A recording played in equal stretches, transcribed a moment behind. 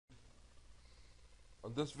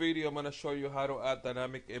On this video, I'm going to show you how to add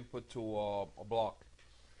dynamic input to a block.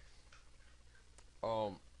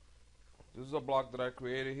 Um, this is a block that I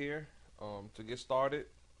created here. To get started,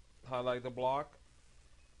 highlight the block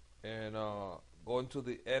and go into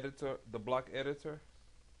the editor, the block editor.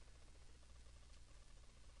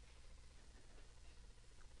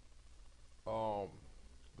 Um,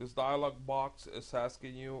 this dialog box is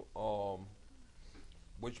asking you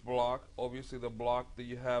which block. Obviously, the block that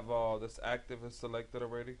you have that's active is selected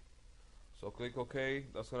already. So click OK.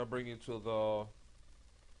 That's gonna bring you to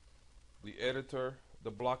the editor,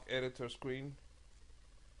 the block editor screen.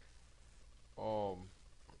 Um,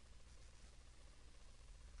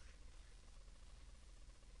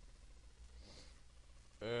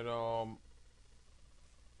 and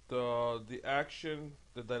the action,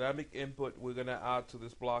 the dynamic input we're gonna add to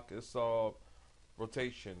this block is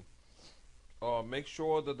rotation. Make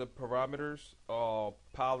sure that the parameters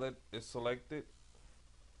palette is selected.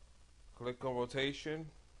 Click on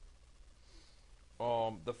rotation.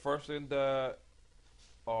 The first thing that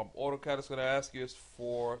AutoCAD is gonna ask you is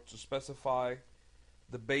to specify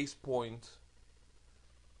the base point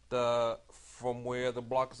from where the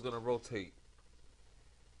block is gonna rotate.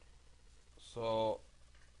 So,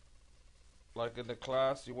 like in the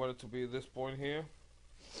class, you want it to be this point here.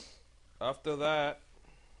 After that,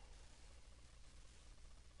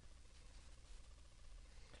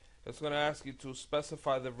 it's going to ask you to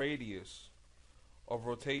specify the radius of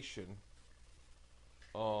rotation.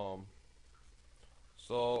 So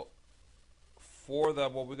for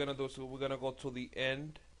that, what we're going to do is we're going to go to the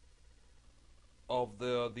end of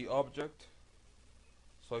the object,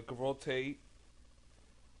 so it can rotate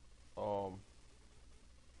to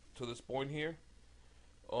this point here.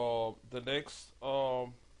 The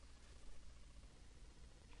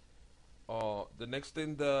next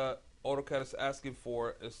thing the AutoCAD is asking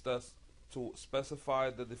for is to specify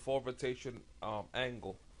the default rotation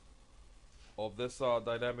angle of this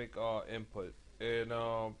dynamic input, and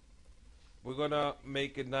we're gonna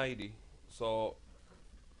make it 90. So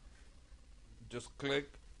just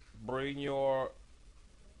bring your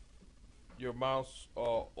mouse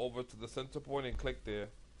over to the center point and click there.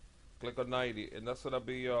 Click on 90, and that's gonna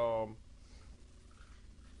be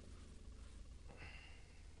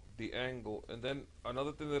the angle. And then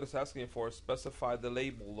another thing that it's asking for is specify the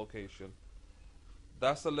label location.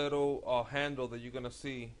 That's a little handle that you're gonna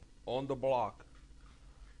see on the block.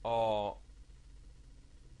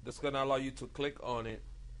 That's gonna allow you to click on it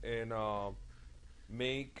and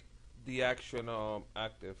make the action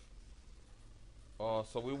active.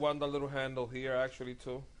 So we want the little handle here actually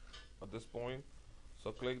too at this point.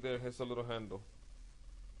 So click there, here's a little handle.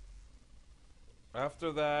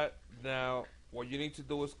 After that, now what you need to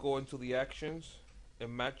do is go into the actions and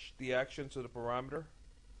match the action to the parameter.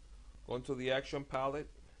 Go into the action palette.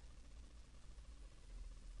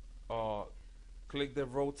 Click the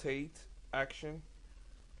rotate action.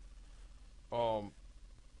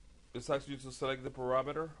 This asks you to select the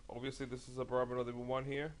parameter. Obviously, this is a parameter that we want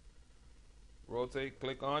here. Rotate,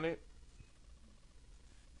 click on it.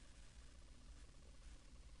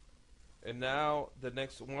 And now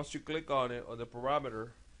once you click on it, on the parameter,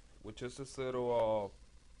 which is this little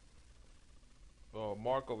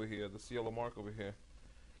mark over here, this yellow mark over here,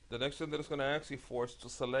 the next thing that it's going to ask you for is to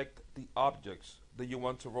select the objects that you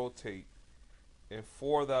want to rotate. And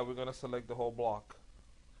for that, we're going to select the whole block.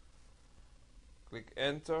 Click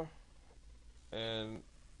enter, and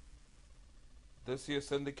this here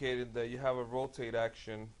is indicating that you have a rotate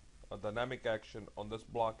action, a dynamic action on this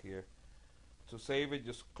block here. To save it,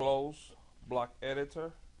 just close block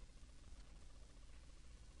editor,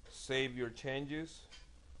 save your changes,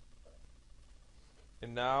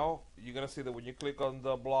 and now you're gonna see that when you click on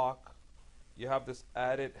the block, you have this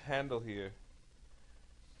added handle here,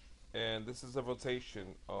 and this is a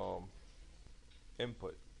rotation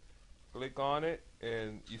input. Click on it,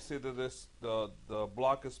 and you see that the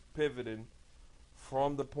block is pivoting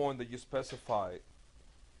from the point that you specified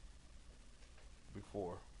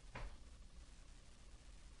before.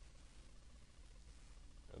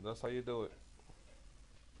 And that's how you do it.